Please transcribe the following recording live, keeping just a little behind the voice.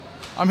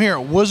I'm here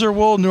at Wizard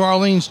World, New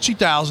Orleans,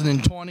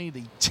 2020,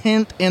 the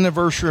 10th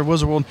anniversary of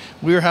Wizard World.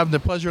 We are having the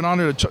pleasure and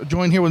honor to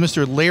join here with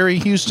Mr. Larry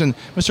Houston.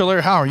 Mr.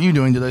 Larry, how are you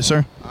doing today,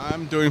 sir?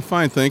 I'm doing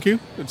fine, thank you.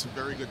 It's a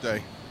very good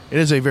day. It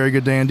is a very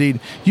good day indeed.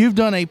 You've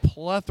done a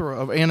plethora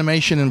of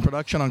animation and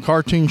production on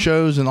cartoon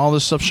shows and all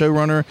this stuff,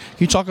 showrunner. Can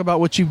you talk about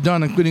what you've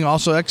done, including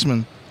also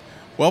X-Men?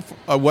 Well,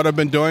 what I've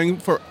been doing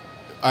for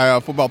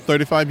about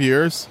 35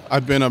 years,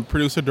 I've been a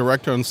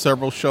producer-director on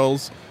several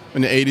shows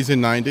in the 80s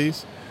and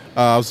 90s.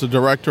 I was the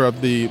director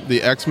of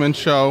the X-Men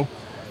show,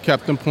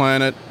 Captain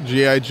Planet,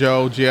 G.I.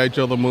 Joe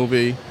the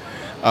movie,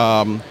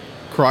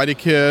 Karate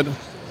Kid,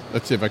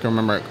 let's see if I can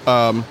remember,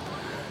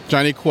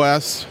 Johnny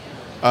Quest,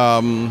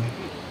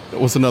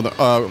 what's another,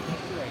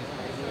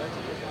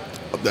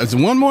 there's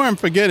one more I'm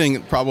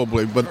forgetting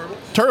probably, but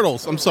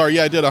Turtles, I'm sorry,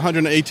 I did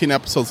 118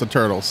 episodes of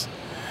Turtles.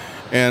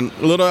 And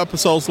little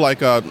episodes like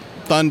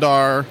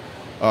Thundar,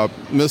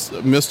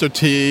 Mr.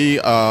 T,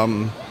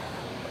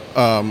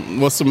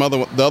 what's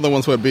the other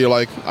ones would be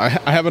like, I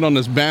have it on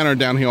this banner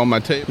down here on my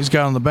table. He's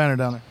got on the banner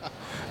down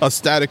there.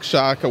 Static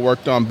Shock, I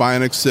worked on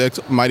Bionic 6,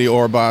 Mighty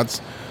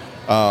Orbots,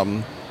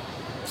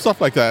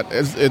 stuff like that.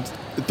 It's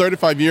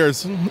 35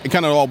 years, it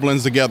kind of all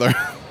blends together.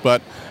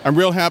 But I'm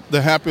real happy,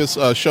 the happiest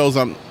shows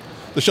I'm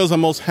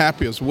most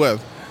happiest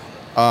with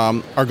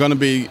are going to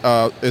be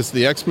is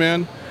the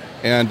X-Men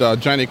and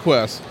Johnny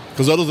Quest,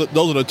 because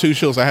those are the two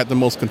shows I had the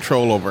most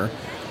control over.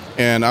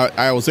 And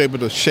I was able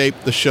to shape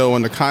the show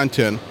and the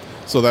content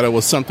so that it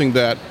was something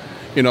that,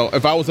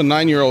 if I was a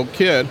 9-year-old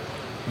kid,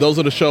 those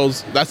are the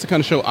shows, that's the kind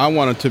of show I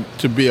wanted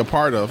to be a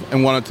part of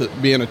and wanted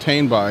to be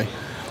entertained by,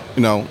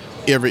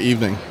 every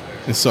evening.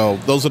 And so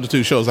those are the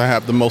two shows I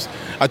have the most.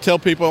 I tell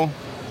people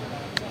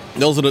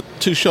those are the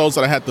two shows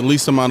that I had the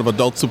least amount of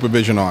adult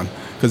supervision on,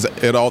 because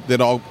it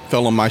all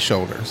fell on my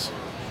shoulders.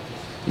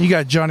 You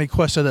got Johnny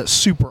Quest at that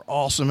super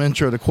awesome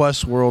intro to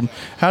Quest World.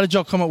 How did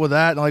y'all come up with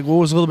that? Like, what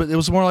was a little bit? It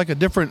was more like a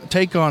different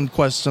take on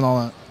Quest and all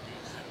that.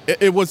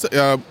 It was.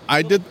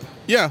 I did.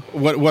 Yeah.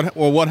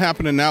 What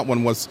happened in that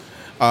one was,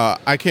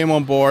 I came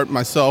on board,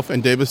 myself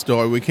and Davis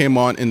Doyle. We came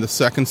on in the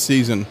second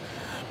season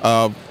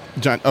of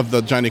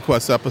the Johnny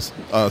Quest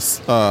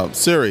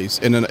series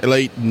in the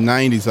late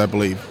 '90s, I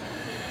believe,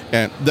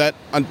 and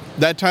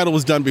that title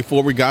was done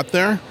before we got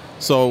there.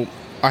 So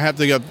I have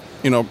to give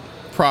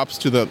props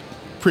to the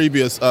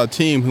previous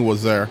team who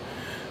was there,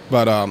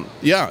 but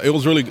it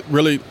was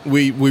really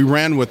we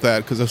ran with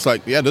that because it's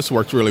like, this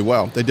works really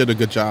well. They did a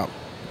good job.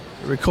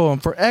 Very cool.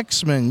 And for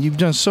X-Men, you've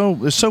done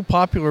it's so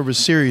popular of a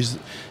series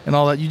and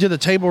all that. You did a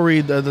table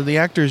read the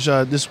actors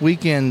this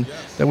weekend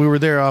that we were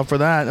there for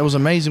that. It was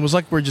amazing. It was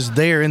like we're just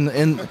there in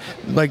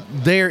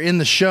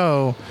the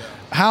show.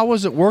 How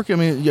was it working?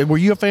 I mean, were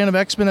you a fan of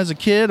X-Men as a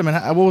kid? I mean,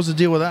 what was the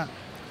deal with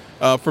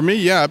that? For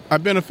me,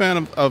 I've been a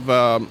fan of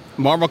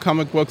Marvel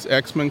comic books,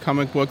 X-Men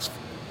comic books.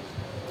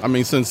 I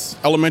mean, since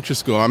elementary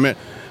school. I mean,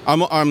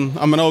 I'm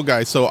an old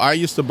guy, so I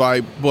used to buy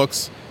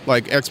books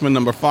like X-Men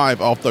 #5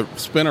 off the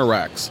spinner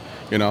racks.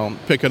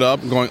 Pick it up,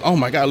 going, oh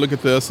my God, look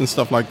at this and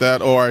stuff like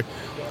that. Or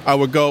I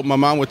would go. My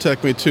mom would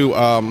take me to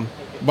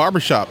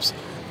barbershops,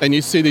 and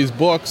you see these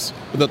books.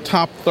 The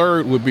top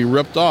third would be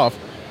ripped off,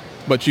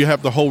 but you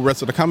have the whole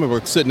rest of the comic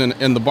book sitting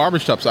in the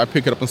barbershops. I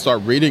pick it up and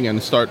start reading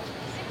and start.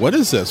 What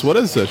is this? What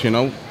is this?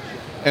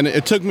 And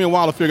it took me a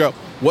while to figure out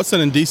what's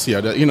an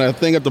indicia. The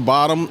thing at the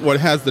bottom where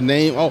it has the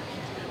name. Oh,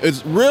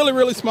 it's really,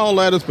 really small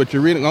letters, but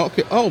you're reading.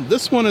 Okay. Oh,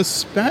 this one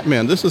is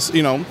Batman. This is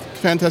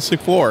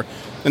Fantastic Four,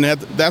 and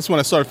that's when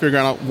I started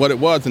figuring out what it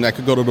was, and I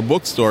could go to the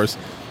bookstores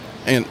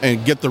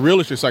and get the real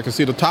issue so I could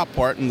see the top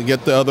part and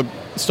get the other.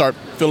 Start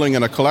filling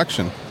in a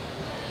collection.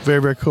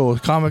 Very, very cool.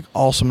 Comic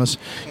awesomeness.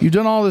 You've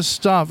done all this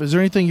stuff. Is there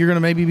anything you're going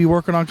to maybe be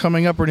working on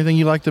coming up, or anything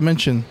you'd like to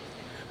mention?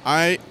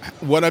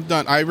 What I've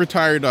done, I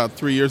retired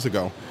 3 years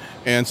ago,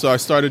 and so I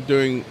started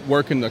doing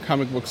work in the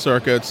comic book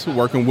circuits,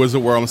 working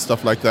Wizard World and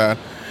stuff like that.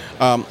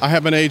 I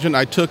have an agent.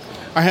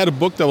 I had a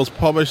book that was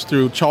published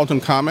through Charlton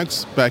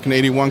Comics back in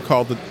 '81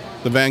 called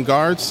The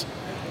Vanguards,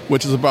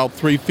 which is about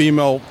 3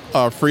 female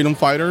freedom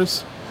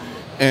fighters.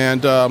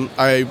 And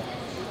after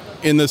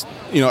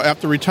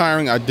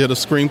retiring, I did a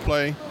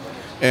screenplay,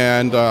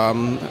 and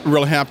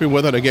really happy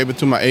with it. I gave it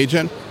to my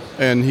agent,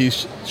 and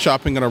he's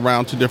shopping it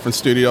around to different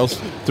studios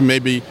to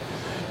maybe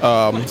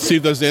see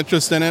if there's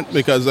interest in it,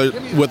 because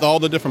with all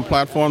the different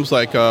platforms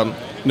like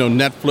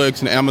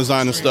Netflix and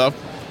Amazon and stuff,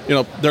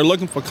 they're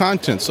looking for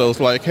content. So it's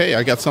like, hey,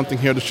 I got something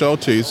here to show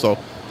to you. So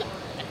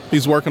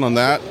he's working on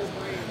that.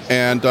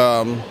 And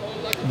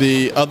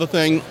the other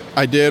thing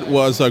I did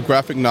was a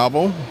graphic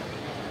novel.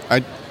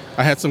 I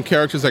had some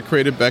characters I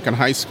created back in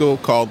high school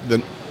called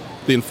the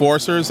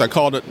Enforcers. I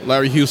called it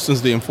Larry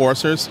Houston's The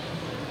Enforcers,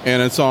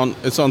 and it's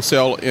on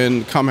sale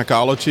in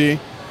Comixology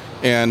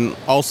and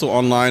also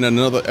online.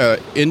 Another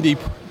indie,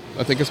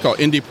 I think it's called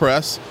Indie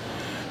Press,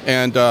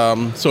 and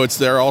so it's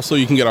there. Also,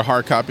 you can get a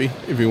hard copy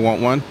if you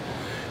want one.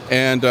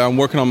 And I'm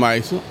working on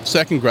my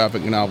second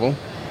graphic novel,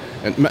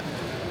 and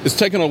it's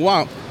taken a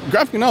while.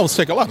 Graphic novels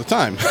take a lot of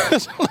time.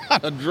 It's a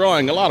lot of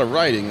drawing, a lot of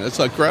writing. It's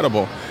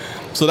incredible.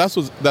 So that's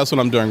what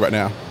I'm doing right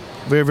now.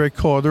 Very, very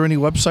cool. Are there any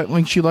website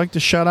links you'd like to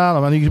shout out?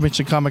 I know you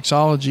mentioned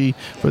Comixology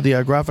for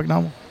the graphic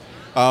novel.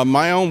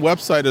 My own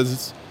website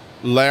is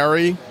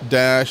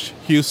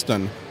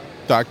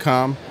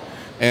larry-houston.com,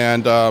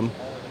 and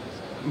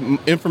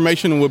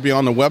information will be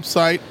on the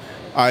website.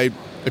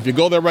 If you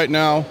go there right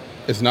now,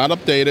 it's not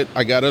updated.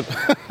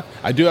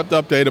 I do have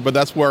to update it, but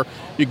that's where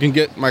you can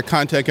get my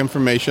contact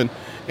information,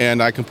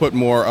 and I can put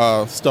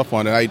more stuff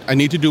on it. I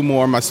need to do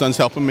more. My son's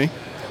helping me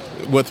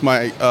with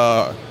my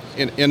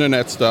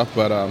internet stuff,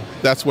 but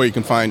that's where you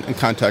can find and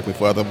contact me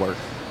for other work.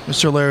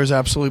 Mr. Lair, it's an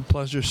absolute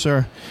pleasure,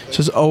 sir. This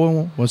is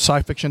Owen with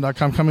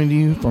SciFiction.com coming to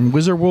you from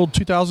Wizard World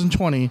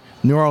 2020,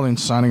 New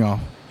Orleans, signing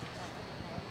off.